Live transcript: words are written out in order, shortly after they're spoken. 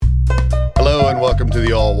welcome to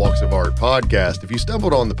the All Walks of Art podcast. If you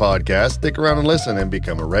stumbled on the podcast, stick around and listen and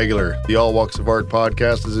become a regular. The All Walks of Art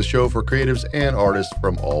podcast is a show for creatives and artists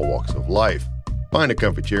from all walks of life. Find a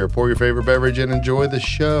comfy chair, pour your favorite beverage, and enjoy the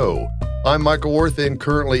show. I'm Michael Worth and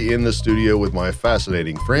currently in the studio with my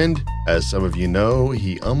fascinating friend. As some of you know,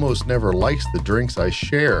 he almost never likes the drinks I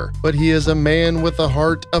share, but he is a man with the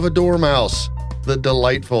heart of a dormouse. The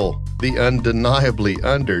delightful, the undeniably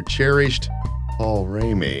under-cherished Paul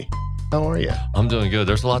Ramey. How are you? I'm doing good.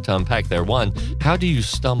 There's a lot to unpack there. One, how do you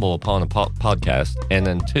stumble upon a podcast? And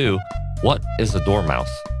then two, what is a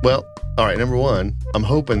dormouse? Well, all right, number one, I'm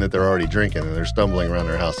hoping that they're already drinking and they're stumbling around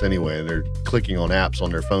their house anyway, and they're clicking on apps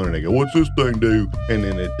on their phone and they go, what's this thing do? And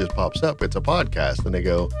then it just pops up. It's a podcast. And they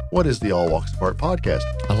go, what is the All Walks of Art podcast?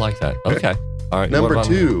 I like that. Okay. All right. Number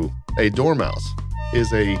two, a dormouse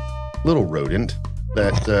is a little rodent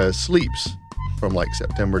that sleeps from like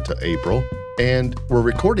September to April. And we're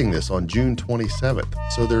recording this on June 27th.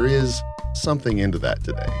 So there is something into that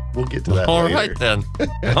today. We'll get to that All later. right, then.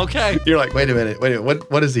 Okay. You're like, wait a minute.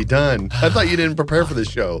 What has he done? I thought you didn't prepare for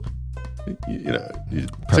this show.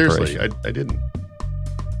 Seriously, I didn't.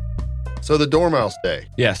 So the Dormouse Day.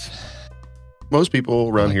 Yes. Most people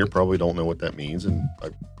around here probably don't know what that means, and I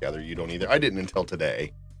gather you don't either. I didn't until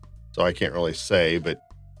today, so I can't really say, but,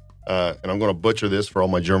 and I'm going to butcher this for all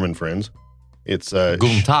my German friends. It's,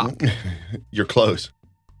 Guten Tag. You're close.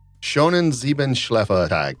 Schonen Sieben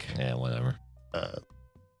Schläfertag. Yeah, whatever.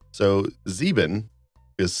 So Sieben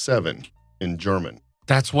is 7 in German.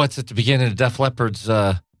 That's what's at the beginning of Def Leppard's,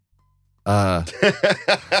 No,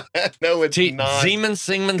 it's not. Seaman,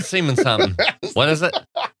 something. What is it?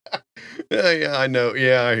 Yeah, I know.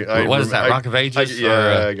 Yeah, What is that? Rock of Ages?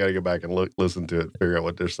 I got to go back and listen to it, figure out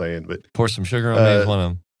what they're saying. But Pour Some Sugar on Me is one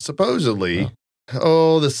of them. Supposedly,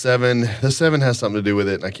 the 7 has something to do with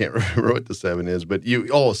it. And I can't remember what the 7 is, but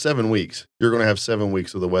 7 weeks. You're going to have 7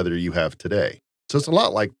 weeks of the weather you have today. So it's a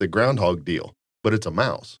lot like the groundhog deal, but it's a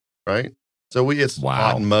mouse, right? So it's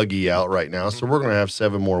hot and muggy out right now. So we're going to have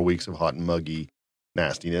 7 more weeks of hot and muggy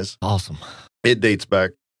nastiness. Awesome. It dates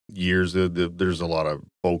back years. There's a lot of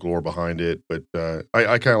folklore behind it, but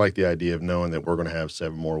I kind of like the idea of knowing that we're going to have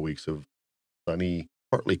 7 more weeks of sunny,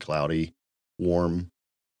 partly cloudy, warm,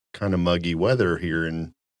 kind of muggy weather here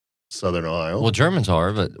in Southern Ohio. Well, Germans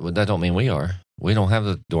are, but that don't mean we are. We don't have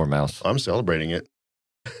the dormouse. I'm celebrating it.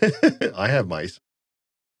 I have mice.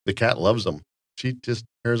 The cat loves them. She just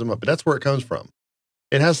tears them up. But that's where it comes from.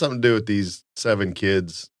 It has something to do with these 7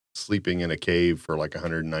 kids sleeping in a cave for like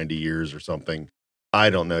 190 years or something. I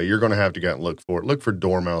don't know. You're going to have to go out and look for it. Look for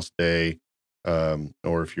Dormouse Day.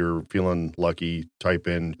 Or if you're feeling lucky, type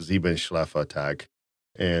in Sieben Schläfertag.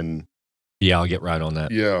 And yeah, I'll get right on that.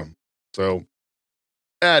 Yeah. So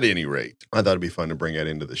at any rate, I thought it'd be fun to bring that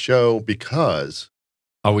into the show because.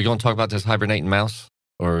 Are we going to talk about this hibernating mouse,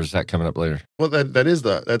 or is that coming up later? Well, that's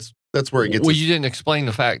where it gets. Well, you didn't explain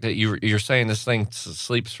the fact that you're saying this thing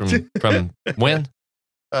sleeps from when?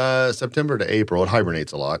 September to April. It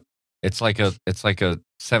hibernates a lot. It's like a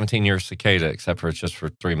 17-year cicada, except for it's just for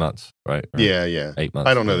 3 months, right? Or yeah. 8 months.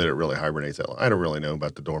 I don't know that it really hibernates that long. I don't really know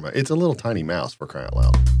about the dormouse. It's a little tiny mouse, for crying out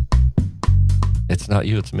loud. It's not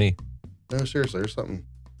you, it's me. No, seriously, there's something.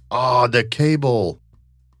 Oh, the cable.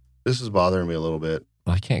 This is bothering me a little bit.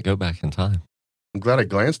 Well, I can't go back in time. I'm glad I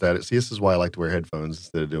glanced at it. See, this is why I like to wear headphones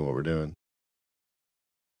instead of doing what we're doing. See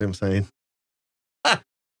what I'm saying?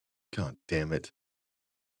 God damn it.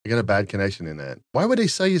 I got a bad connection in that. Why would they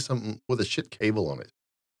sell you something with a shit cable on it?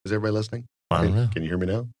 Is everybody listening? I don't know. Can you hear me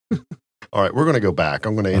now? All right, we're going to go back.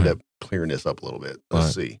 I'm going to end up clearing this up a little bit.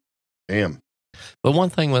 Let's see. Damn. But one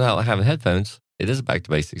thing without having headphones, it is back to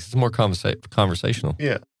basics. It's more conversational.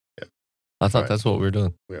 Yeah. I thought that's what we were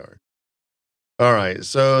doing. We are. All right.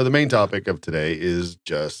 So the main topic of today is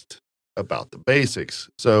just about the basics.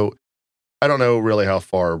 So I don't know really how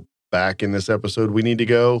far back in this episode we need to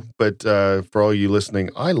go, but for all you listening,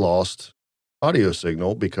 I lost audio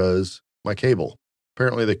signal because my cable.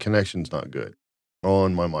 Apparently the connection's not good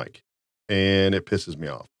on my mic, and it pisses me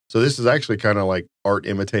off. So this is actually kind of like art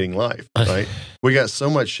imitating life, right? We got so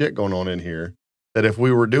much shit going on in here that if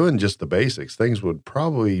we were doing just the basics, things would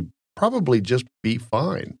probably just be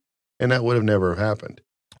fine. And that would have never happened.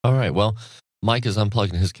 All right. Well, Mike is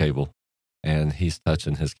unplugging his cable, and he's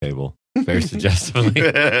touching his cable very suggestively.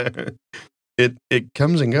 It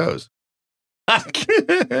comes and goes. I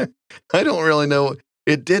don't really know.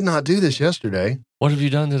 It did not do this yesterday. What have you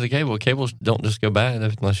done to the cable? Cables don't just go bad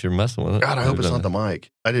unless you're messing with it. God, I hope it's not the mic.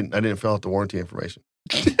 I didn't fill out the warranty information.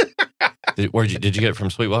 Did you get it from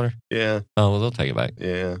Sweetwater? Yeah. Oh, well, they'll take it back.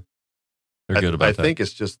 Yeah. They're good about that. I think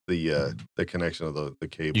it's just the connection of the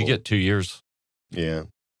cable. You get 2 years. Yeah.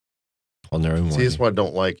 on their own. See, this is why I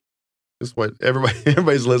don't like. This is why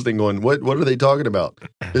everybody's listening. Going, what are they talking about?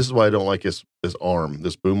 This is why I don't like this arm,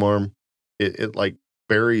 this boom arm. It like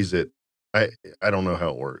buries it. I don't know how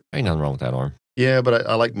it works. Ain't nothing wrong with that arm. Yeah, but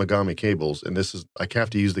I like Megami cables, and I have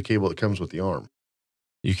to use the cable that comes with the arm.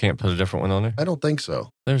 You can't put a different one on there? I don't think so.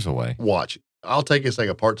 There's a way. Watch. I'll take this thing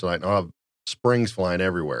apart tonight, and I'll have springs flying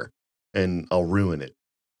everywhere, and I'll ruin it.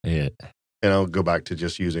 Yeah. And I'll go back to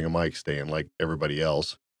just using a mic stand like everybody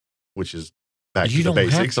else, which is back to the You don't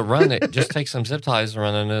basics. have to run it. Just take some zip ties and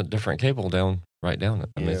run a different cable right down it.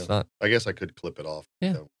 I mean, it's not. I guess I could clip it off.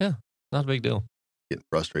 Yeah, yeah. Not a big deal. Getting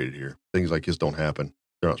frustrated here. Things like this don't happen.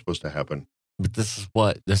 They're not supposed to happen. But this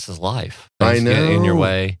is life. I Things know. get in your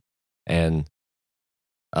way, and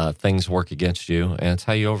things work against you, and it's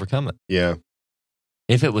how you overcome it. Yeah.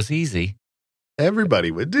 If it was easy,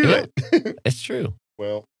 everybody would do Yeah. it. it's true.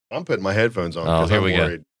 Well, I'm putting my headphones on Oh, because here I'm we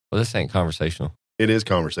worried. go. Well, this ain't conversational. It is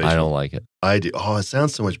conversation. I don't like it. I do. Oh, it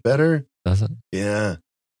sounds so much better. Does it? Yeah.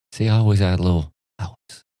 See, I always add a little.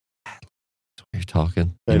 You're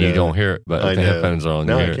talking, I and you know. don't hear it, but I if the know. headphones are on,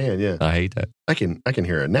 Now you I hear it. can, yeah. I hate that. I can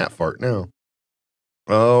hear a gnat fart now.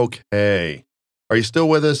 Okay. Are you still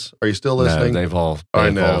with us? Are you still listening? No, they've all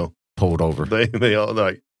pulled over. They all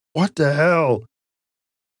like, what the hell?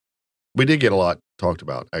 We did get a lot talked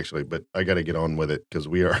about actually, but I got to get on with it because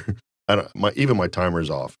we are. Even my timer's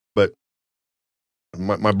off, but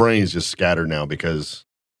my brain's just scattered now because.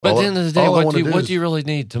 But at the end of the day, what do do you really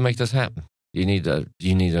need to make this happen? You need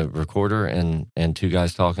a recorder and two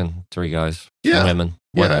guys talking, three guys, women,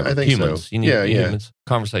 whatever. I think humans. so. You need humans,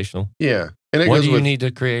 conversational. Yeah. And what do you need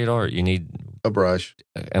to create art? You need a brush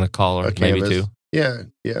and a collar, a maybe canvas. two.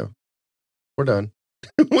 Yeah. We're done.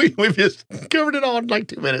 We've just covered it all in like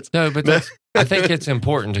 2 minutes. No, but I think it's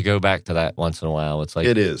important to go back to that once in a while. It's like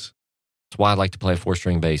it is. It's why I like to play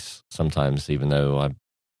 4-string bass sometimes, even though I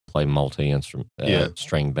play multi-instrument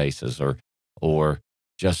string basses, or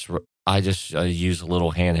just I use a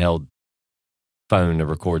little handheld phone to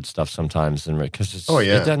record stuff sometimes, and because it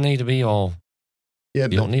doesn't need to be all. Yeah,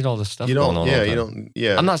 you don't need all this stuff going on. Yeah, you don't.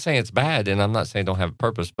 Yeah, I'm not saying it's bad, and I'm not saying it don't have a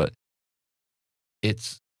purpose, but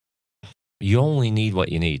you only need what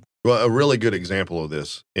you need. Well, a really good example of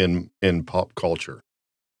this in pop culture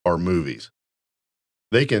are movies.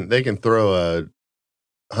 They can throw a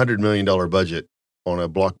 $100 million budget on a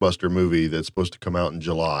blockbuster movie that's supposed to come out in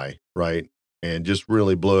July, right? And just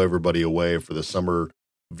really blow everybody away for the summer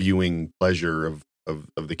viewing pleasure of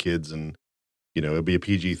the kids. And, it'd be a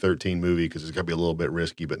PG-13 movie because it's got to be a little bit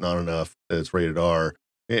risky, but not enough that it's rated R.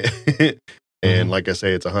 And like I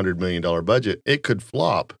say, it's a $100 million budget. It could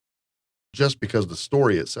flop just because the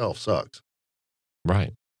story itself sucks.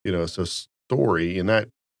 Right. So story in that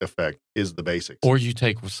effect is the basics. Or you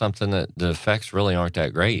take something that the effects really aren't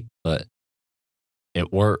that great, but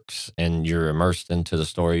it works and you're immersed into the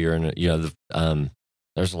story. You're in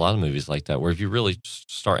there's a lot of movies like that where if you really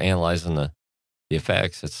start analyzing the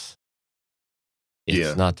effects, it's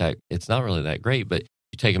not really that great. But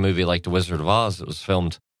you take a movie like The Wizard of Oz that was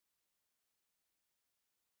filmed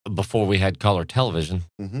before we had color television,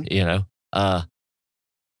 you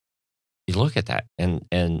look at that and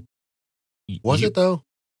was it though?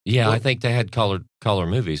 Yeah, I think they had color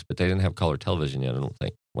movies, but they didn't have color television yet. I don't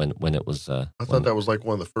think when it was. I thought that was like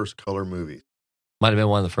one of the first color movies. Might have been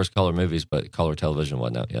one of the first color movies, but color television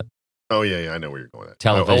wasn't out yet. Oh yeah, I know where you're going at.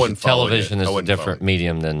 Television is a different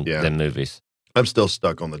medium than movies. I'm still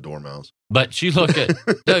stuck on the Dormouse. But you look at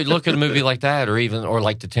a movie like that, or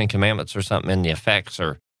like the Ten Commandments or something, and the effects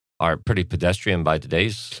are pretty pedestrian by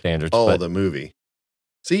today's standards. Oh, the movie.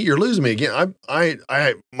 See, you're losing me again. I'm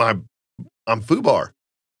FUBAR.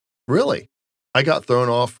 Really, I got thrown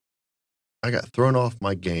off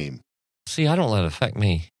my game. See, I don't let it affect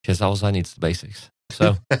me because all I need is the basics.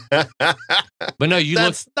 So, but no,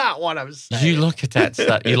 that's not what I'm saying. You look at that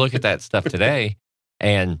stuff. You look at that stuff today,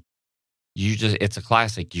 and it's a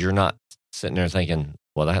classic. You're not sitting there thinking,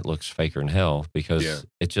 well, that looks faker than hell because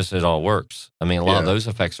it all works. I mean, a lot of those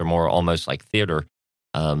effects are more almost like theater,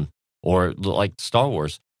 or like Star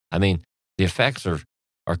Wars. I mean, the effects are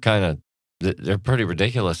kind of, they're pretty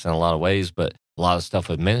ridiculous in a lot of ways, but a lot of stuff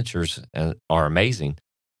with miniatures are amazing.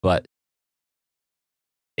 But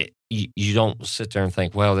you don't sit there and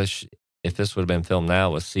think, well, if this would have been filmed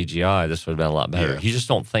now with CGI, this would have been a lot better. Yeah. You just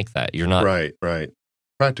don't think that. You're not right.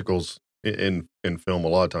 Practicals in film, a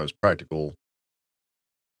lot of times practical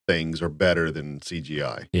things are better than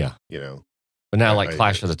CGI. Yeah, But now,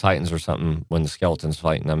 Clash of the Titans or something, when the skeleton's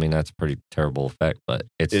fighting, I mean, that's a pretty terrible effect, but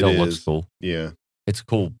it still looks cool. Yeah, it's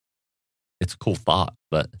cool. It's a cool thought,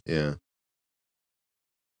 but yeah.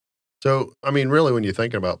 So, I mean, really, when you're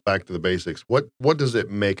thinking about back to the basics, what does it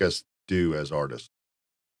make us do as artists?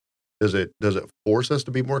 Does it force us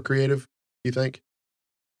to be more creative, you think?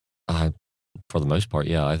 For the most part,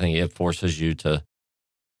 yeah. I think it forces you to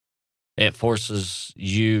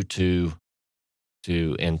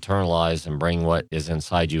internalize and bring what is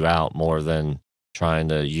inside you out more than trying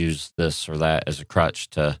to use this or that as a crutch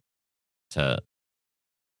to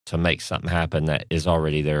make something happen that is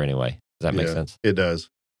already there anyway. Does that make sense? It does.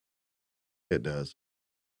 It does.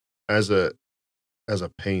 As a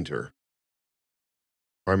painter,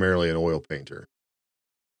 primarily an oil painter,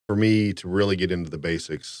 for me to really get into the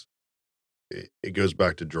basics, it goes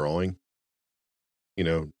back to drawing.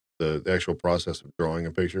 The actual process of drawing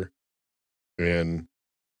a picture. And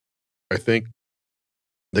I think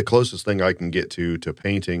the closest thing I can get to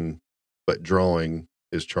painting, but drawing,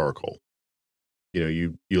 is charcoal.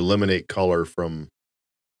 You eliminate color from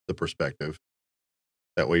the perspective.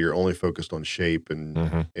 That way you're only focused on shape and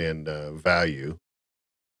value.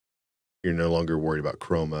 You're no longer worried about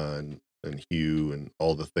chroma and hue and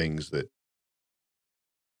all the things that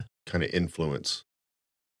kind of influence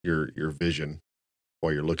your vision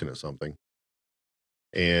while you're looking at something.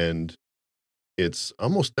 And it's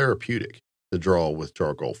almost therapeutic to draw with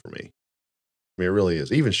charcoal for me. I mean, it really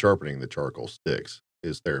is. Even sharpening the charcoal sticks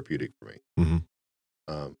is therapeutic for me. Mm-hmm.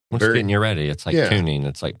 Once getting you ready, it's like tuning.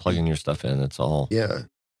 It's like plugging your stuff in. It's all. Yeah.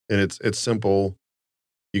 And it's simple.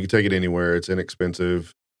 You can take it anywhere. It's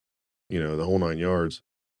inexpensive. The whole 9 yards.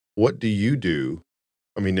 What do you do?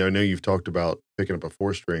 I mean, I know you've talked about picking up a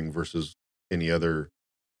 4-string versus any other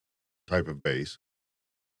type of bass.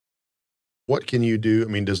 What can you do?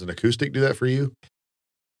 I mean, does an acoustic do that for you?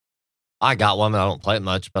 I got one, but I don't play it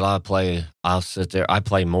much, but I'll sit there. I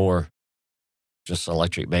play more just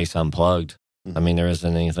electric bass unplugged. Mm-hmm. I mean, there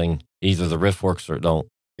isn't anything, either the riff works or it don't.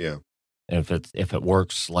 Yeah. And if it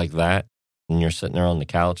works like that and you're sitting there on the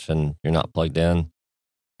couch and you're not plugged in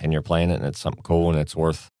and you're playing it and it's something cool and it's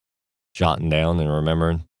worth jotting down and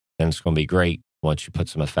remembering, then it's going to be great once you put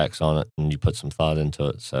some effects on it and you put some thought into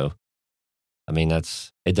it. So, I mean,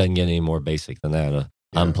 it doesn't get any more basic than that.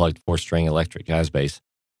 Unplugged 4-string electric jazz bass.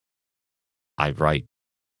 I write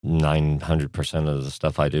 900% of the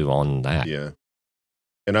stuff I do on that. Yeah.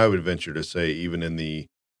 And I would venture to say, even in the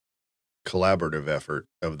collaborative effort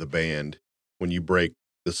of the band, when you break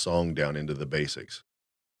the song down into the basics,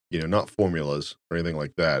 not formulas or anything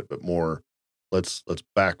like that, but more, let's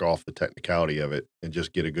back off the technicality of it and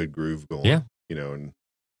just get a good groove going. Yeah. And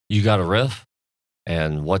you got a riff,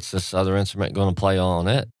 and what's this other instrument going to play on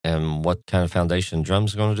it, and what kind of foundation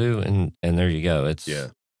drums going to do, and there you go. It's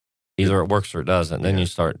either it works or it doesn't. Then you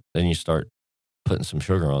start putting some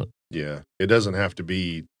sugar on it. Yeah, it doesn't have to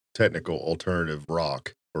be technical alternative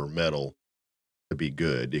rock or metal to be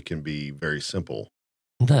good. It can be very simple.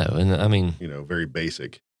 No, and I mean, very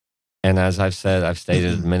basic. And as I've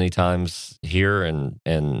stated many times here and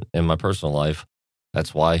in my personal life,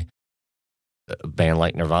 that's why a band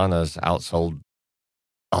like Nirvana's outsold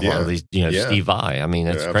a lot of these, Steve Vai. I mean,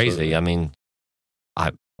 it's crazy. Absolutely. I mean,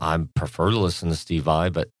 I prefer to listen to Steve Vai,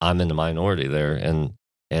 but I'm in the minority there, and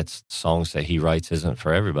it's songs that he writes isn't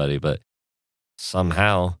for everybody. But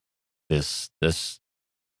somehow, this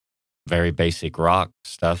very basic rock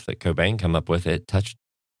stuff that Cobain come up with, it touched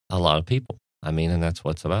a lot of people. I mean, and that's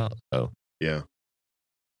what it's about. So yeah,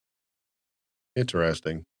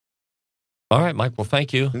 interesting. All right, Mike. Well,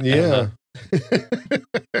 thank you. Yeah.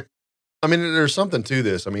 I mean, there's something to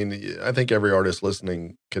this. I mean, I think every artist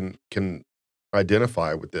listening can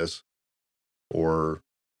identify with this, or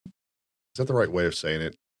is that the right way of saying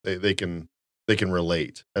it? They can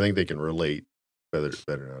relate. I think they can relate better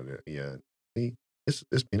now. Yeah. See,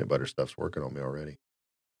 this peanut butter stuff's working on me already.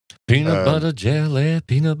 Peanut butter jelly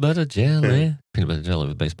with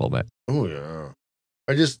a baseball bat. Oh yeah.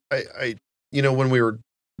 I when we were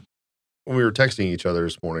texting each other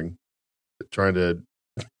this morning, trying to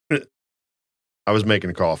I was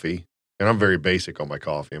making coffee, and I'm very basic on my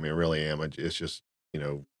coffee. I mean, I really am. It's just,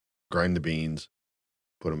 grind the beans,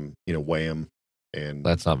 put them, weigh them. And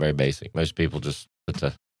that's not very basic. Most people just put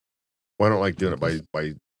the. Well, I don't like doing it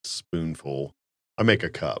by spoonful. I make a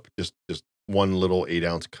cup, just one little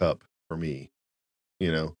 8-ounce cup for me. I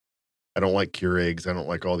don't like Keurigs. I don't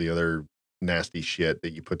like all the other nasty shit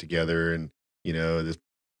that you put together, and this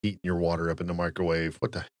heating your water up in the microwave.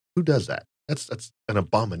 Who does that? That's an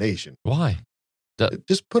abomination. Why?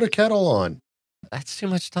 Just put a kettle on. That's too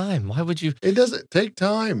much time. Why would you? It doesn't take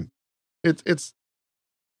time. It's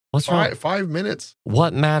what's wrong? 5 minutes.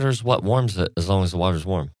 What matters? What warms it? As long as the water's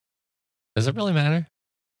warm. Does it really matter?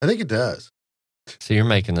 I think it does. So you're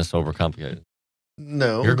making this overcomplicated.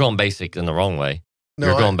 No, you're going basic in the wrong way. No,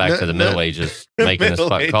 you're going back to the Middle Ages, making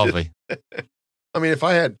this coffee. I mean, if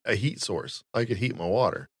I had a heat source, I could heat my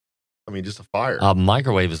water. I mean, just a fire. A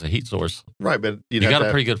microwave is a heat source. Right, but you got a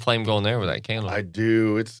pretty good flame going there with that candle. I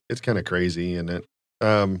do. It's kind of crazy, isn't it?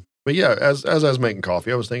 But yeah, as I was making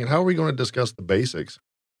coffee, I was thinking, how are we going to discuss the basics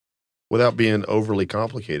without being overly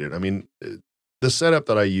complicated? I mean, the setup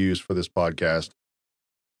that I use for this podcast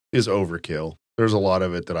is overkill. There's a lot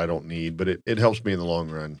of it that I don't need, but it helps me in the long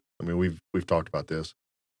run. I mean, we've talked about this.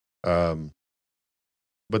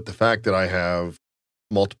 But the fact that I have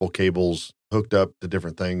multiple cables hooked up to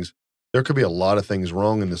different things, there could be a lot of things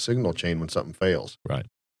wrong in the signal chain when something fails. Right.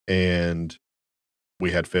 And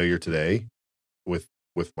we had failure today with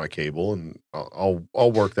my cable, and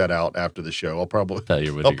I'll work that out after the show. I'll probably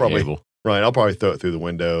failure with your cable. Right. I'll probably throw it through the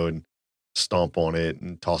window and stomp on it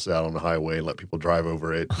and toss it out on the highway and let people drive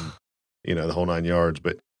over it. And, the whole 9 yards.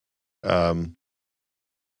 But no,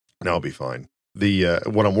 I'll be fine.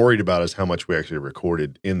 What I'm worried about is how much we actually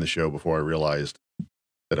recorded in the show before I realized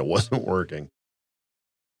that it wasn't working.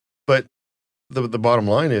 But the bottom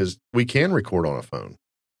line is we can record on a phone,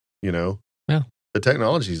 Yeah. The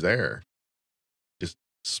technology's there. Just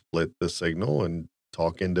split the signal and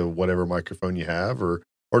talk into whatever microphone you have, or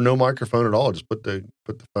no microphone at all. Just put the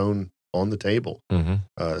phone on the table. Mm-hmm.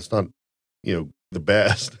 It's not, the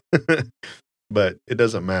best, but it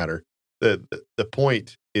doesn't matter. The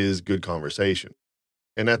point is good conversation.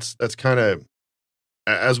 And that's kind of,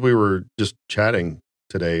 as we were just chatting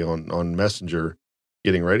today on Messenger,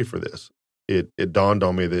 getting ready for this, it dawned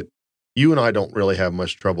on me that you and I don't really have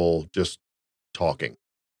much trouble just talking,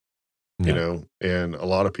 and a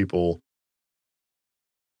lot of people,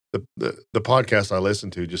 the podcasts I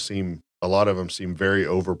listen to a lot of them seem very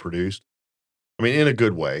overproduced. I mean, in a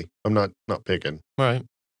good way. I'm not picking. Right.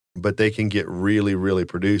 But they can get really, really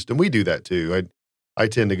produced. And we do that too. I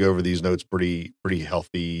tend to go over these notes pretty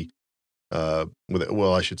healthy, with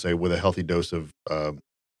a healthy dose of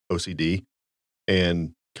OCD,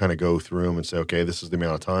 and kind of go through them and say, okay, this is the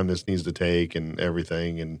amount of time this needs to take and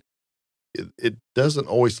everything. And it doesn't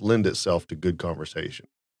always lend itself to good conversation.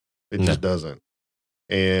 It just doesn't.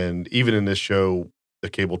 And even in this show, the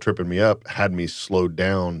cable tripping me up had me slowed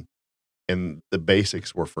down, and the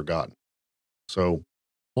basics were forgotten. So,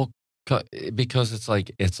 because it's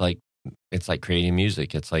like creating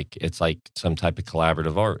music. It's like some type of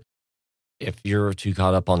collaborative art. If you're too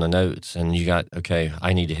caught up on the notes and you got, okay,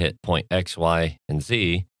 I need to hit point X, Y, and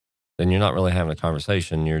Z, then you're not really having a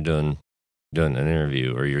conversation. You're doing an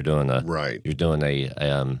interview, or you're doing you're doing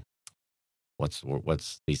a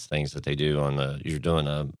what's these things that they do you're doing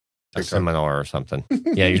a seminar or something.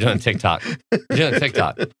 Yeah, you're doing TikTok. You're doing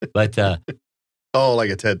TikTok. But like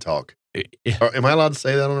a TED Talk. Am I allowed to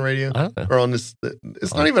say that on the radio? I don't know. Or on this?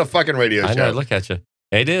 It's not even a fucking radio show. I know. Look at you.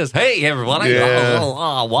 It is. Hey, everyone. Yeah.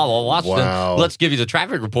 Washington. Wow. Let's give you the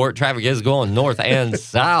traffic report. Traffic is going north and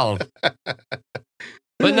south.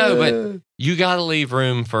 But you got to leave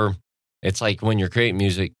room for. It's like when you're creating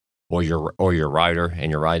music, or you're a writer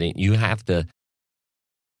and you're writing. You have to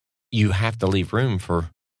leave room for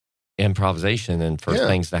improvisation and for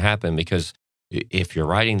things to happen, because if you're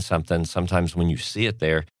writing something, sometimes when you see it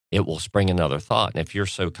there, it will spring another thought. And if you're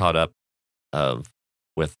so caught up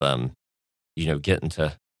with getting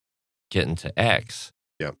to X,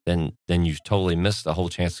 then you've totally missed the whole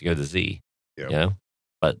chance to go to Z.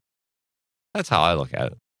 But that's how I look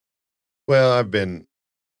at it. Well, I've been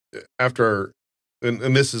after,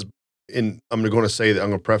 and this is I'm going to say that I'm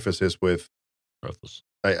going to preface this with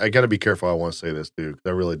I got to be careful. I want to say this too, because I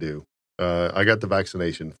really do. I got the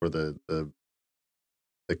vaccination for the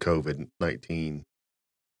COVID-19,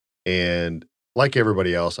 and like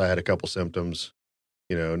everybody else, I had a couple symptoms.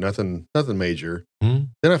 Nothing major. Mm-hmm.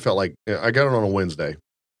 Then I felt like I got it on a Wednesday,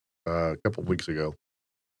 a couple of weeks ago.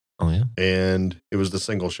 Oh yeah, and it was the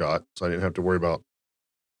single shot, so I didn't have to worry about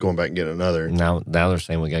going back and getting another. Now they're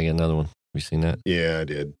saying we gotta get another one. Have you seen that? Yeah, I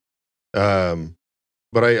did.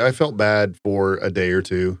 But I felt bad for a day or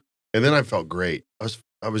two, and then I felt great.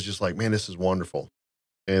 I was just like, man, this is wonderful.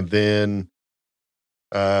 And then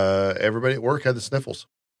everybody at work had the sniffles,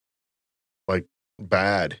 like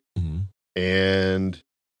bad. Mm-hmm. And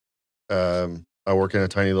I work in a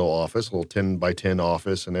tiny little office, a little 10 by 10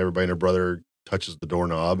 office, and everybody and their brother touches the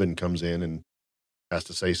doorknob and comes in and has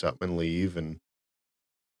to say something and leave. And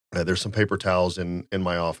there's some paper towels in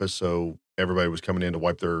my office, so everybody was coming in to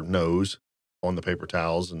wipe their nose on the paper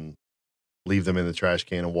towels and leave them in the trash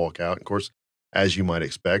can and walk out. And of course, as you might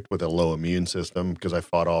expect, with a low immune system, because I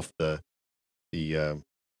fought off the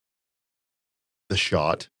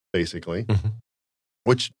shot, basically, mm-hmm.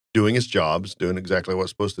 which doing its jobs, doing exactly what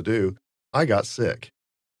it's supposed to do, I got sick.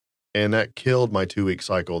 And that killed my 2-week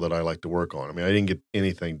cycle that I like to work on. I mean, I didn't get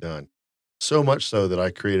anything done. So much so that I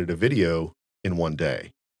created a video in one day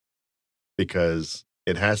because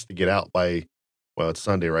it has to get out by, well, it's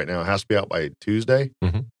Sunday right now. It has to be out by Tuesday.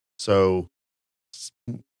 Mm-hmm. So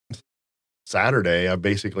Saturday, I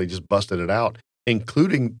basically just busted it out,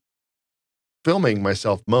 including filming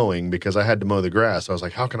myself mowing because I had to mow the grass. I was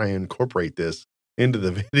like, how can I incorporate this into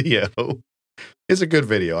the video? It's a good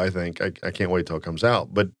video, I think. I can't wait till it comes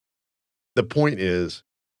out. But the point is,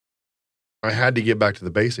 I had to get back to the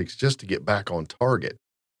basics just to get back on target.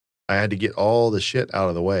 I had to get all the shit out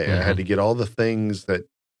of the way. I had to get all the things that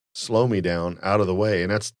slow me down out of the way.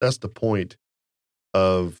 And that's the point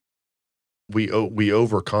of we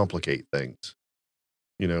overcomplicate things,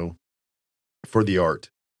 for the art.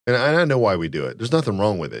 And I know why we do it. There's nothing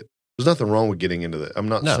wrong with it. There's nothing wrong with getting into the. I'm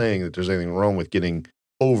not saying that there's anything wrong with getting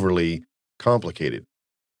overly complicated.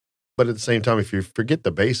 But at the same time, if you forget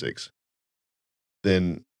the basics,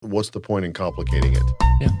 then what's the point in complicating it?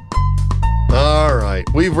 Yeah. All right.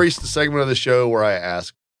 We've reached the segment of the show where I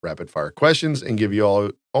ask rapid fire questions and give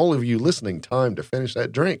you all of you listening time to finish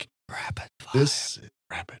that drink. Rapid fire. This is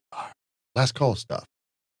rapid fire. Last call stuff.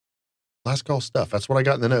 That's what I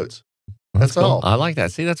got in the notes. That's cool. all. I like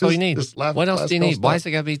that. See, that's all you need. What else do you need? Stuff. Why is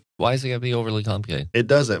it gotta be overly complicated? It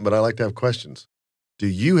doesn't, but I like to have questions. Do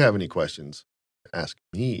you have any questions? Ask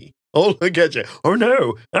me. Oh, look at you. Oh,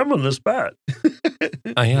 no, I'm on the spot.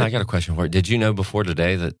 Oh, yeah, I got a question for you. Did you know before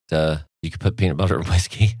today that you could put peanut butter in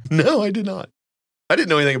whiskey? No, I did not. I didn't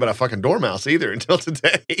know anything about a fucking dormouse either until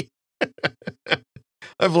today.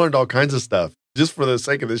 I've learned all kinds of stuff just for the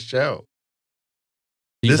sake of this show.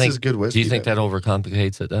 This is good whiskey. Do you think that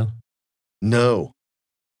overcomplicates it, though? No.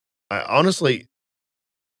 Honestly,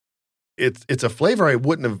 it's a flavor I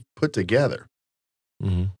wouldn't have put together.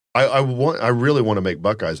 Mm-hmm. I really want to make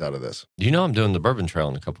Buckeyes out of this. You know I'm doing the Bourbon Trail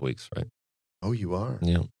in a couple weeks, right? Oh, you are?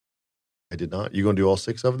 Yeah. I did not. You going to do all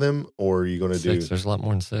 6 of them, or are you going to do? There's a lot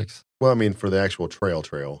more than 6. Well, I mean, for the actual trail.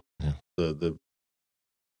 Yeah.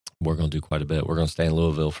 We're going to do quite a bit. We're going to stay in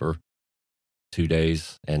Louisville for 2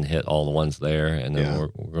 days and hit all the ones there, and then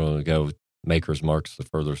we're going to go. Maker's Mark's the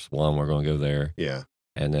furthest one. We're going to go there. Yeah.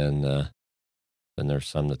 And then there's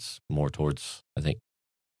some that's more towards, I think,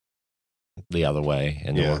 the other way,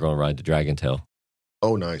 and then we're going to ride the Dragon Tail.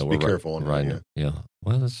 Oh, nice. So be careful on riding it. Yeah.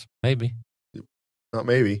 Well, that's maybe. Not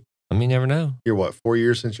maybe. I mean, you never know. You're what, 4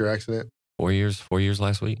 years since your accident? 4 years. 4 years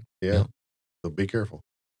last week. Yeah. Yep. So be careful.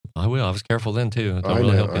 I will. I was careful then too. I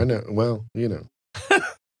know. Well,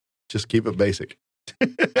 just keep it basic.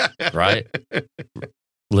 Right.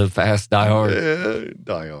 Live fast, die hard. Yeah,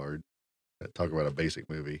 Die Hard. Talk about a basic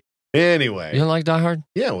movie. Anyway. You don't like Die Hard?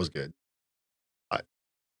 Yeah, it was good.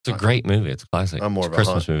 It's a great movie. It's a classic. I'm more of a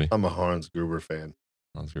Christmas movie. I'm a Hans Gruber fan.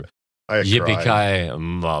 Hans Gruber. Yippee-ki-yay,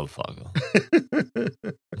 motherfucker.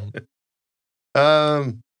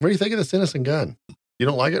 What do you think of the Citizen Gun? You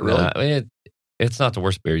don't like it, really? It's not the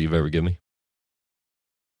worst beer you've ever given me.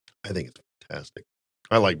 I think it's fantastic.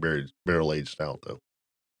 I like barrel-aged stout, though.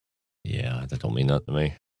 Yeah, that don't mean nothing to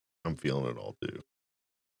me. I'm feeling it all, too.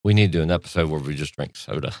 We need to do an episode where we just drink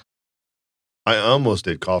soda. I almost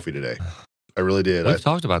did coffee today. I really did. We've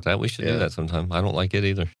talked about that. We should do that sometime. I don't like it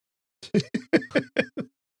either.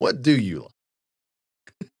 What do you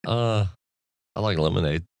like? I like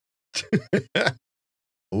lemonade.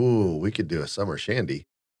 Ooh, we could do a summer shandy.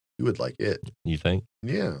 You would like it. You think?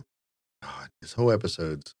 Yeah. God, this whole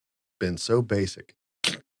episode's been so basic.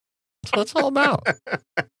 That's what it's all about.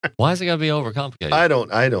 Why is it got to be overcomplicated? I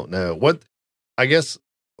don't know. I guess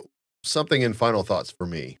something in final thoughts for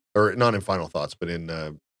me, or not in final thoughts, but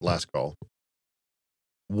in last call.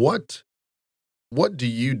 What do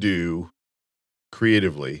you do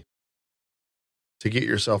creatively to get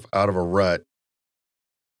yourself out of a rut?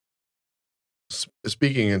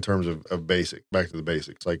 Speaking in terms of basic, back to the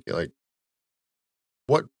basics, like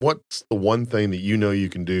what's the one thing that you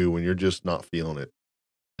can do when you're just not feeling it?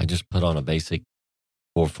 I just put on a basic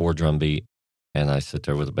 4/4 drum beat, and I sit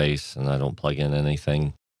there with a bass, and I don't plug in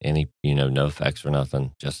anything, no effects or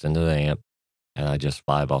nothing, just into the amp, and I just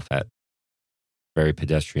vibe off that very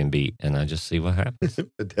pedestrian beat, and I just see what happens.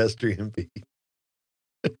 Pedestrian beat.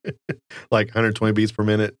 Like 120 beats per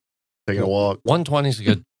minute, taking a walk. 120 is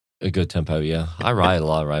a good tempo, yeah. I ride a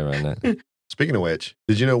lot right around that. Speaking of which,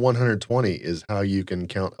 did you know 120 is how you can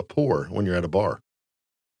count a pour when you're at a bar?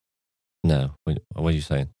 No. What are you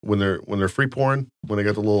saying? When they're free pouring, when they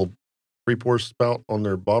got the little free pour spout on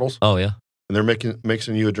their bottles. Oh, yeah. And they're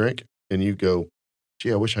mixing you a drink, and you go,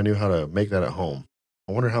 gee, I wish I knew how to make that at home.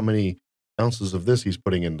 I wonder how many ounces of this he's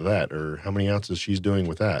putting into that, or how many ounces she's doing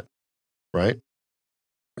with that, right?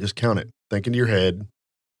 Just count it. Think into your head,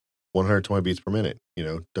 120 beats per minute,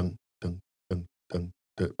 dun, dun, dun, dun, dun,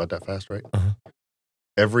 about that fast, right? Uh-huh.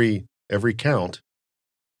 Every count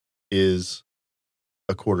is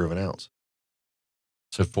a quarter of an ounce.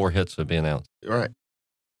 So 4 hits would be an ounce. Right.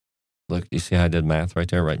 Look, you see how I did math right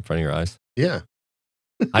there, right in front of your eyes? Yeah.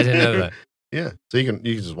 I didn't know that. Yeah. So you can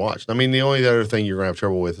just watch. I mean, the only other thing you're gonna have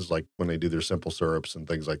trouble with is like when they do their simple syrups and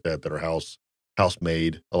things like that are house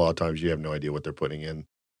made. A lot of times you have no idea what they're putting in,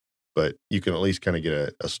 but you can at least kind of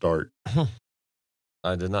get a start.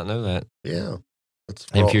 I did not know that. Yeah.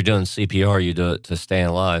 And if you're doing CPR, you do it to stay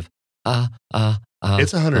alive.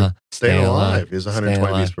 It's 100. Staying alive is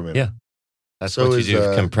 120 beats per minute. Yeah. That's what you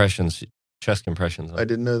do. Compressions, chest compressions. I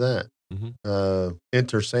didn't know that. Mm-hmm.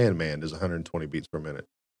 Enter Sandman is 120 beats per minute.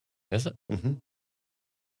 Is it? Mm-hmm.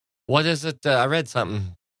 What is it? I read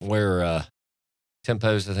something where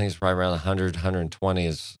tempos, I think it's probably around 100, 120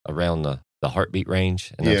 is around the heartbeat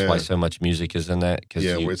range. And that's why so much music is in that. Cause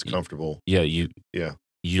it's comfortable. You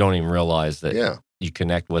don't even realize that you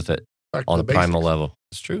connect with it on a primal level.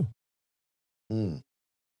 It's true.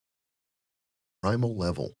 Primal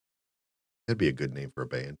Level. That'd be a good name for a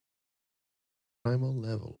band. Primal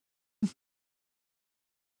Level.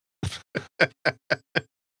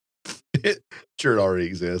 Sure, it already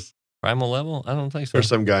exists. Primal Level? I don't think so. There's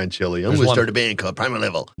some guy in Chile. I'm going to start a band called Primal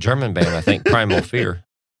Level. German band, I think. Primal Fear.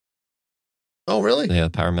 Oh, really? Yeah,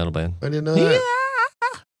 power metal band. I didn't know that.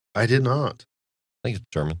 Yeah. I did not. I think it's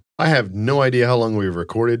German. I have no idea how long we've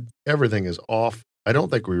recorded. Everything is off. I don't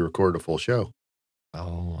think we recorded a full show.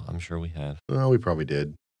 Oh, I'm sure we have. Well, we probably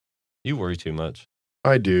did. You worry too much.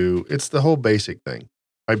 I do. It's the whole basic thing.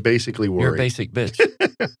 I basically worry. You're a basic bitch.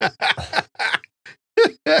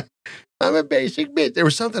 I'm a basic bitch. There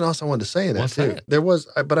was something else I wanted to say in that What's too. That? There was,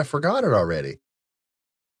 but I forgot it already.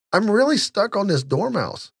 I'm really stuck on this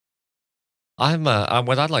dormouse.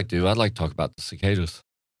 What I'd like to do, I'd like to talk about the cicadas.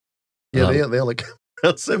 Yeah, they only come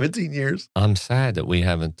around 17 years. I'm sad that we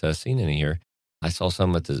haven't seen any here. I saw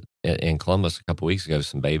some in Columbus a couple weeks ago,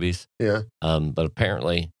 some babies. Yeah. But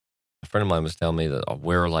apparently, a friend of mine was telling me that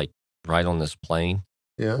we're like right on this plane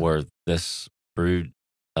where this brood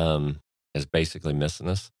is basically missing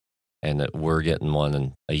us, and that we're getting one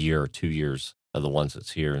in a year or 2 years of the ones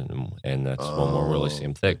that's here, and that's when we'll really see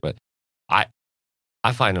them thick. But I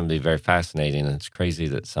find them to be very fascinating, and it's crazy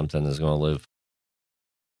that something is going to live,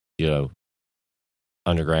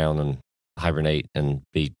 underground and hibernate and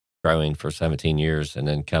be growing for 17 years and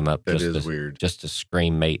then come up weird. Just to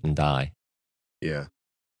scream, mate, and die. Yeah.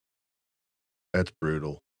 That's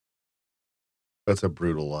brutal. That's a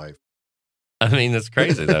brutal life. I mean, it's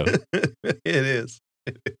crazy, though. It is.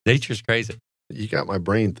 Nature's crazy. You got my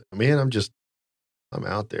brain. I'm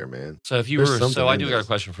out there, man. So if you I do got a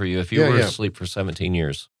question for you. If you were asleep for 17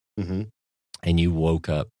 years and you woke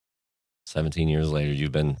up 17 years later,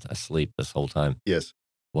 you've been asleep this whole time. Yes.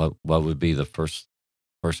 What would be the first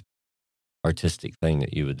artistic thing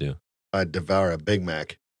that you would do? I'd devour a Big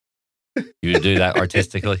Mac. You would do that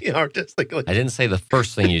artistically? Yeah, artistically. I didn't say the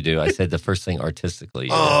first thing you do. I said the first thing artistically.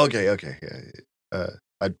 Oh, okay. Yeah.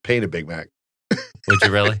 I'd paint a Big Mac. Would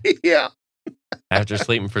you really? Yeah. After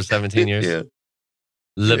sleeping for 17 years? Yeah.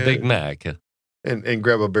 Big Mac. And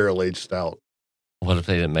grab a barrel-aged stout. What if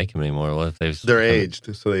they didn't make them anymore? What if they're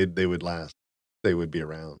aged, so they would last. They would be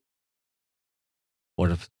around.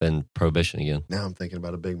 What if it's been Prohibition again? Now I'm thinking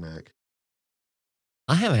about a Big Mac.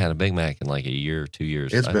 I haven't had a Big Mac in like a year or 2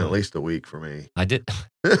 years. It's been at least a week for me. I did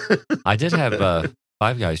have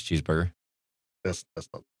Five Guys cheeseburger. That's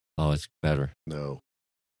not. Oh, it's better. No.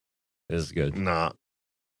 It is good. Nah.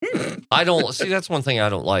 I don't see. That's one thing I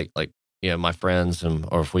don't like. Like, my friends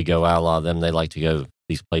or if we go out, a lot of them, they like to go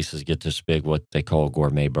these places, get this big, what they call a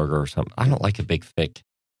gourmet burger or something. I don't like a big thick.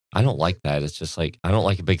 I don't like that. It's just like, I don't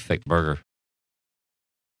like a big thick burger.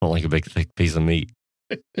 I don't like a big thick piece of meat.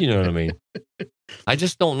 You know what I mean? I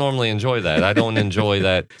just don't normally enjoy that. I don't enjoy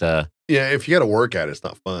that. If you got to work at it, it's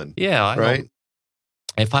not fun. Yeah. Right?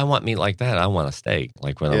 If I want meat like that, I want a steak,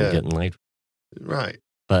 like when I'm getting late. Right.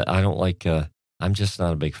 But I don't like, I'm just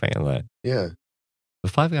not a big fan of that. Yeah.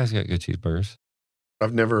 But Five Guys got good cheeseburgers.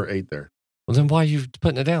 I've never ate there. Well, then why are you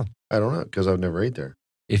putting it down? I don't know, because I've never ate there.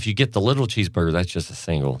 If you get the little cheeseburger, that's just a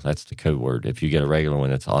single. That's the code word. If you get a regular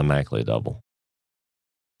one, it's automatically a double.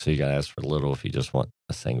 So you got to ask for the little if you just want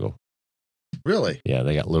a single. Really? Yeah,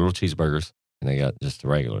 they got little cheeseburgers, and they got just the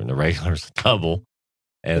regular. And the regular's a double.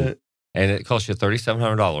 And it costs you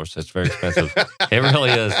 $3,700. So it's very expensive. It really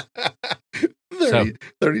is.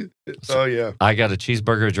 30. Oh, yeah. I got a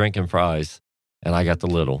cheeseburger, a drink, and fries. And I got the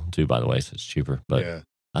little, too, by the way, so it's cheaper. But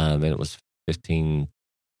and it was $15.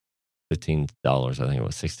 I think it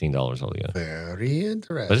was $16 altogether. Very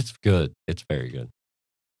interesting. But it's good. It's very good.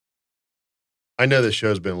 I know this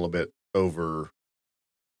show's been a little bit over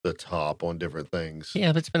the top on different things.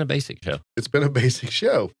 Yeah, but it's been a basic show. It's been a basic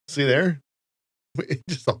show. See there? It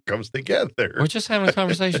just all comes together. We're just having a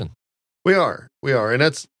conversation. We are. And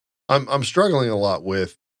that's, I'm struggling a lot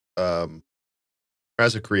with,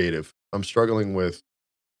 as a creative, I'm struggling with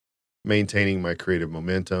maintaining my creative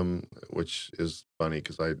momentum, which is funny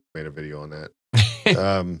because I made a video on that.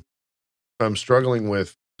 I'm struggling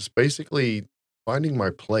with just basically finding my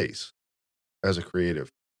place as a creative,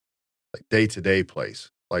 like day-to-day place.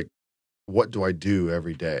 Like, what do I do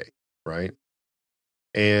every day, right?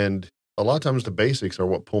 And a lot of times the basics are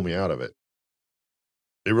what pull me out of it.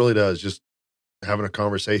 It really does. Just having a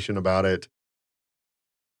conversation about it,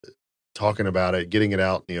 talking about it, getting it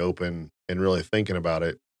out in the open, and really thinking about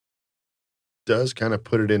it does kind of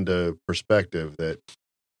put it into perspective that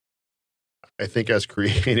I think as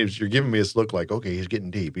creatives, you're giving me this look like, okay, he's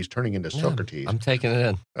getting deep. He's turning into Socrates. I'm taking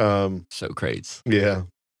it in. Socrates. Yeah.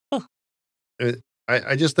 Huh.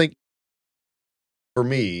 I just think for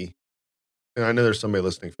me, and I know there's somebody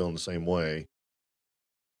listening feeling the same way,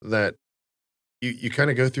 that you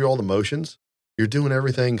kind of go through all the motions. You're doing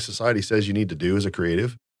everything society says you need to do as a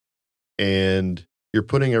creative. And you're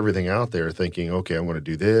putting everything out there thinking, okay, I'm going to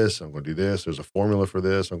do this. I'm going to do this. There's a formula for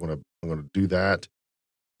this. I'm going to do that.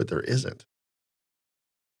 But there isn't.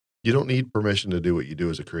 You don't need permission to do what you do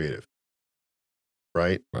as a creative,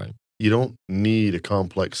 right? Right. You don't need a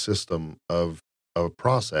complex system of a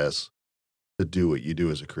process to do what you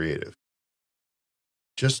do as a creative.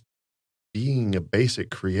 Just being a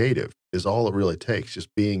basic creative is all it really takes. Just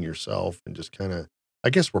being yourself and just kind of,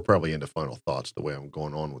 I guess we're probably into final thoughts the way I'm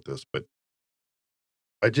going on with this, but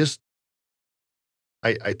I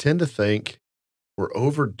tend to think we're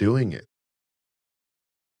overdoing it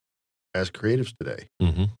as creatives today.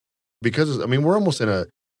 Mm-hmm. Because, I mean, we're almost in a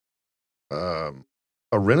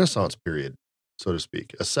renaissance period, so to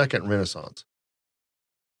speak, a second renaissance,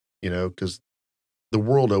 because the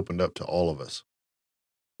world opened up to all of us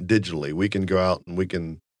digitally. We can go out and we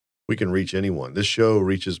can reach anyone. This show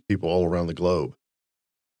reaches people all around the globe,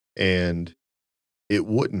 and it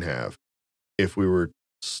wouldn't have if we were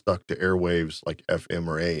stuck to airwaves like FM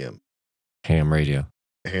or AM. Ham radio.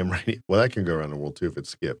 Well, that can go around the world too if it's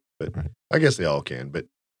skipped, but right. I guess they all can. But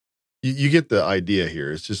you get the idea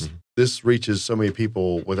here. It's just this reaches so many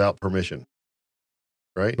people without permission,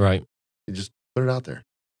 right? Right. You just put it out there,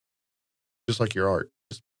 just like your art.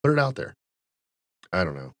 Just put it out there. I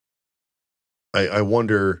don't know. I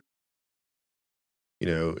wonder,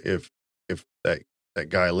 if that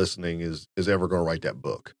guy listening is ever going to write that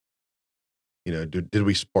book. Did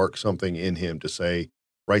we spark something in him to say,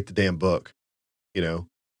 write the damn book? Do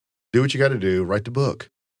what you got to do. Write the book.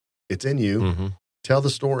 It's in you. Mm-hmm. Tell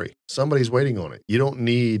the story. Somebody's waiting on it. You don't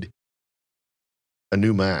need a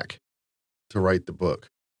new Mac to write the book.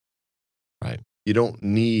 Right. You don't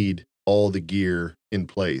need all the gear in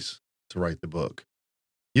place to write the book.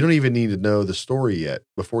 You don't even need to know the story yet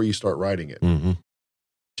before you start writing it. Mm-hmm.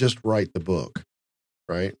 Just write the book,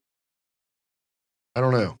 right? I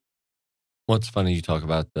don't know. What's funny, you talk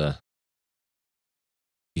about the,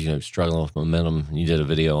 struggling with momentum. You did a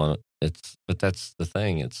video on it. But that's the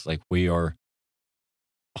thing. It's like we are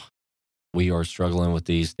struggling with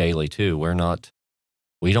these daily too.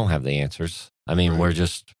 We don't have the answers. I mean, right.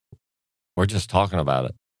 we're just talking about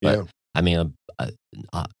it. But, yeah. I mean,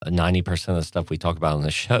 90% of the stuff we talk about on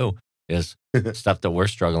the show is stuff that we're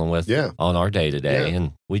struggling with on our day to day.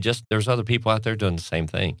 And there's other people out there doing the same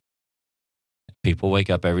thing. People wake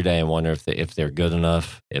up every day and wonder if they're good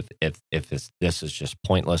enough, if this is just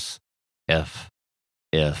pointless, if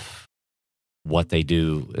what they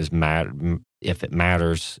do is if it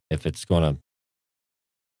matters, if it's gonna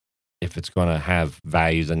have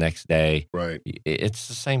value the next day. Right. It's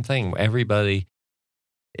the same thing. Everybody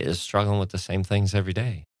is struggling with the same things every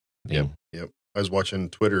day. Yep. I was watching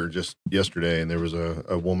Twitter just yesterday, and there was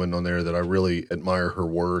a woman on there that I really admire her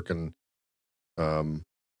work, and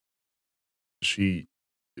she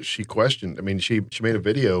questioned. I mean, she made a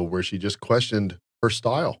video where she just questioned her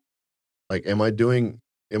style. Like, am I doing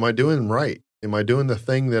right? Am I doing the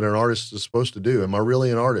thing that an artist is supposed to do? Am I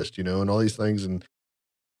really an artist? And all these things, and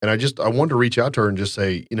I wanted to reach out to her and just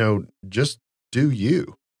say, just do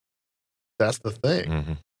you. That's the thing.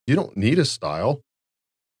 Mm-hmm. You don't need a style.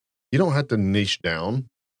 You don't have to niche down.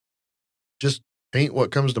 Just paint what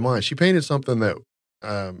comes to mind. She painted something that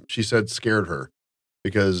she said scared her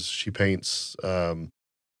because she paints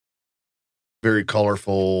very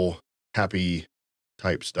colorful, happy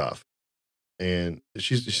type stuff. And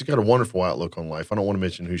she's got a wonderful outlook on life. I don't want to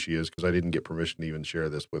mention who she is because I didn't get permission to even share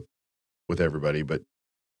this with everybody. But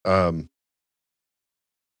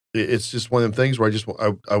it's just one of them things where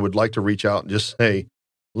I would like to reach out and just say,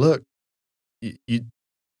 look, you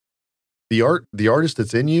the artist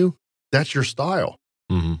that's in you, that's your style,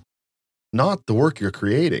 not the work you're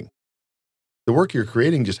creating. The work you're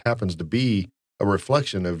creating just happens to be a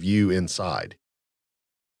reflection of you inside.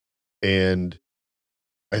 And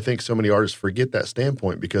I think so many artists forget that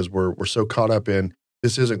standpoint because we're so caught up in,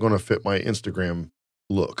 this isn't going to fit my Instagram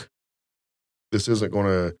look. This isn't going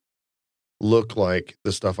to look like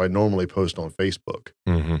the stuff I normally post on Facebook.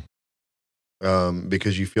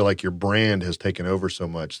 Because you feel like your brand has taken over so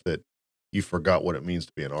much that you forgot what it means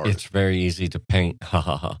to be an artist. It's very easy to paint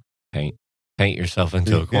yourself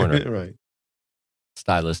into a corner. Right.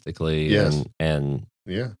 Stylistically. Yes. And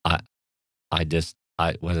yeah. What is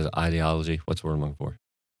it? Ideology? What's the word I'm looking for?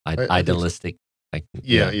 Idealistic. Like,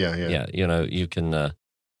 Yeah. You know, you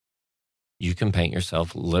can paint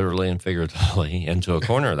yourself literally and figuratively into a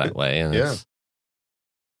corner that way. And it's,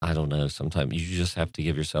 I don't know, sometimes you just have to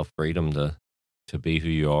give yourself freedom to be who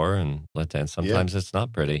you are and let that. Sometimes it's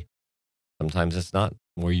not pretty. Sometimes it's not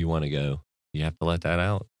where you want to go. You have to let that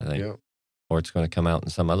out, I think. Or it's going to come out in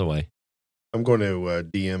some other way. I'm going to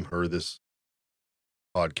DM her this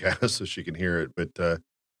podcast so she can hear it. But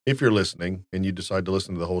if you're listening and you decide to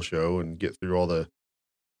listen to the whole show and get through all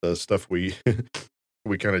the stuff we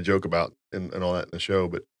we kind of joke about and all that in the show,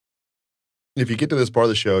 but if you get to this part of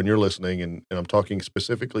the show and you're listening, and I'm talking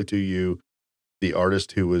specifically to you, the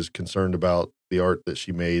artist who was concerned about the art that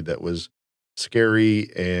she made that was scary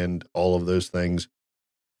and all of those things,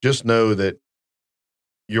 just know that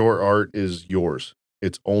your art is yours.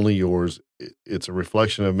 It's only yours. It's a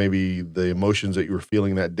reflection of maybe the emotions that you were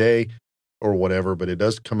feeling that day or whatever, but it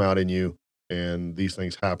does come out in you, and these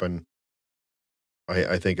things happen.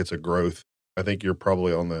 I think it's a growth. I think you're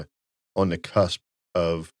probably on the cusp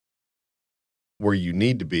of where you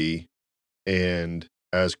need to be. And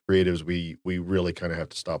as creatives, we really kind of have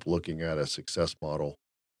to stop looking at a success model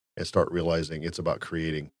and start realizing it's about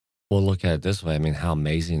creating. Well, look at it this way. I mean, how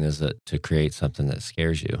amazing is it to create something that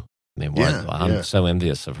scares you? I mean, I'm so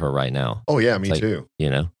envious of her right now. Oh, yeah, me too. You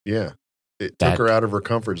know? Yeah. It took her out of her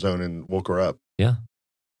comfort zone and woke her up. Yeah.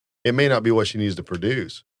 It may not be what she needs to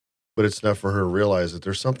produce, but it's enough for her to realize that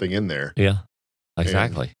there's something in there. Yeah,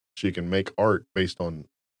 exactly. She can make art based on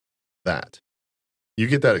that. You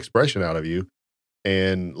get that expression out of you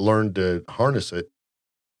and learn to harness it,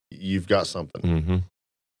 you've got something.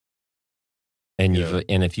 And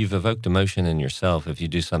and if you've evoked emotion in yourself, if you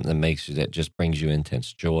do something that just brings you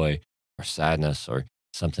intense joy or sadness or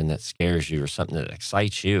something that scares you or something that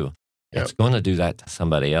excites you, it's going to do that to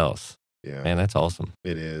somebody else. Yeah. Man, that's awesome.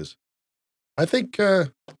 It is. I think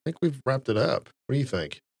we've wrapped it up. What do you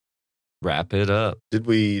think? Wrap it up. Did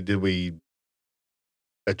we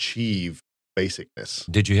achieve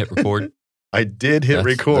basicness? Did you hit record? I did hit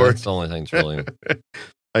record. That's the only thing that's really.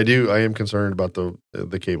 I am concerned about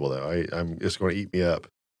the cable though. It's going to eat me up.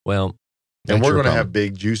 Well, and we're going to have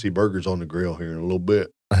big juicy burgers on the grill here in a little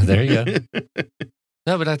bit. There you go.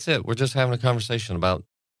 No, but that's it. We're just having a conversation about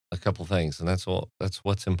a couple things, and that's all. That's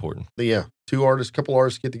what's important. Yeah, couple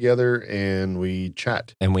artists get together and we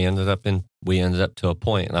chat. And we ended up to a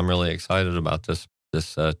point, and I'm really excited about this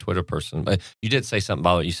Twitter person. But you did say something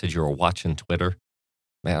about it. You said you were watching Twitter.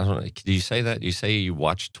 Man, I don't know. Did you say that? You say you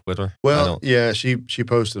watch Twitter? Well, yeah, she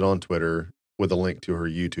posted on Twitter with a link to her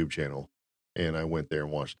YouTube channel, and I went there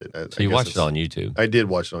and watched it. So you watched it on YouTube? I did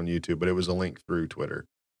watch it on YouTube, but it was a link through Twitter.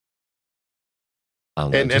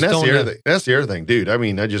 And that's the other thing, dude. I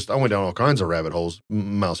mean, I went down all kinds of rabbit holes,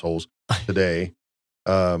 mouse holes today.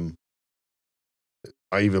 I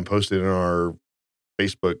even posted in our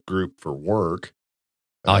Facebook group for work.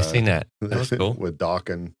 Oh, I seen that. That was cool. With Doc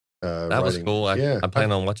and that was cool. I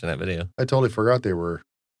plan on watching that video. I totally forgot they were.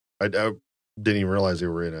 I didn't even realize they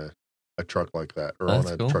were in a truck like that or on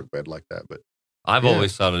a truck bed like that. But I've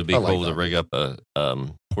always thought it'd be cool to rig up a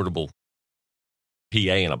portable PA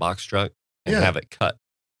in a box truck and have it cut.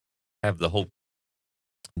 Have the whole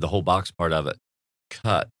box part of it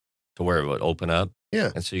cut to where it would open up.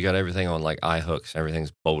 Yeah. And so you got everything on like eye hooks.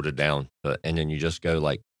 Everything's bolted down. And then you just go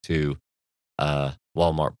like to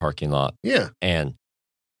Walmart parking lot. Yeah. And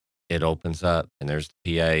it opens up and there's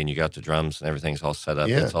the PA and you got the drums and everything's all set up.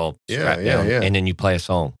 Yeah. It's all strapped down. Yeah. And then you play a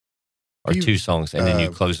song or two songs and then you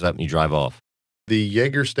close it up and you drive off. The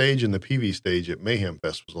Jaeger stage and the PV stage at Mayhem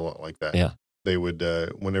Fest was a lot like that. Yeah. They would,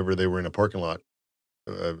 whenever they were in a parking lot,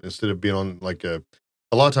 instead of being on like a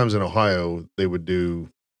lot of times in Ohio, they would do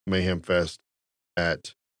Mayhem Fest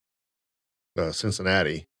at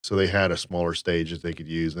Cincinnati. So they had a smaller stage that they could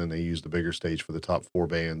use. And then they used the bigger stage for the top 4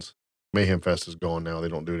 bands. Mayhem Fest is gone now. They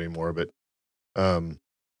don't do it anymore. But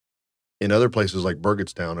in other places like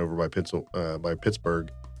Burgettstown over by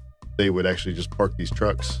Pittsburgh, they would actually just park these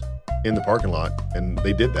trucks in the parking lot, and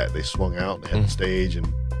they did that. They swung out and had the stage, and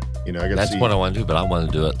I got That's what I want to do, but I want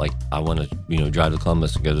to do it like I want to, drive to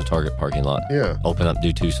Columbus and go to the Target parking lot. Yeah. Open up,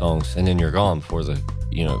 do 2 songs, and then you're gone before the,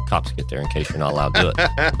 cops get there in case you're not allowed to do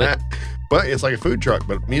it. But it's like a food truck,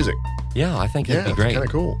 but music. Yeah, I think it'd be great. It's kind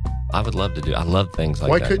of cool. I would love to do. I love things like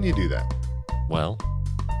Why that. Why couldn't you do that? Well,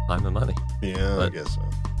 time and money. Yeah, I guess so.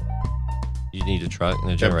 You need a truck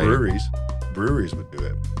and a generator. Breweries would do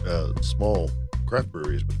it. Small craft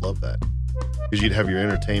breweries would love that. Because you'd have your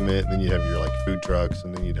entertainment, and then you'd have your food trucks,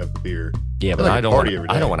 and then you'd have the beer. Yeah, but I don't want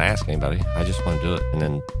to ask anybody. I just want to do it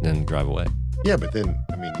and then drive away. Yeah, but then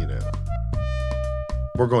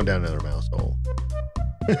we're going down another mouse hole.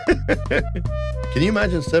 Can you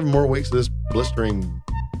imagine 7 more weeks of this blistering?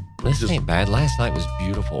 This ain't bad. Last night was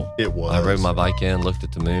beautiful. It was. I rode my bike in, looked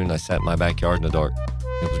at the moon. I sat in my backyard in the dark.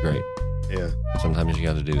 It was great. Yeah. Sometimes you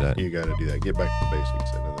got to do that. You got to do that. Get back to the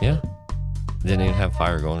basics. Yeah. Didn't even have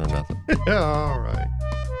fire going or nothing. All right.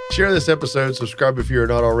 Share this episode. Subscribe if you're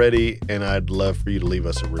not already. And I'd love for you to leave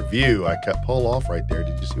us a review. I cut Paul off right there.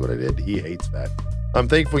 Did you see what I did? He hates that. I'm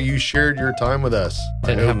thankful you shared your time with us.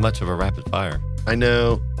 Didn't have much of a rapid fire. I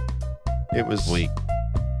know. It was weak.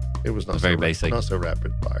 It was not very basic. Not so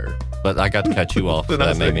rapid fire. But I got to cut you off.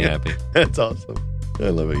 That made me happy. That's awesome. I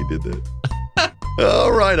love how you did that.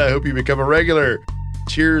 All right. I hope you become a regular.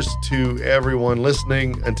 Cheers to everyone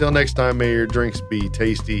listening. Until next time, may your drinks be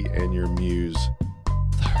tasty and your muse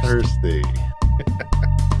thirsty.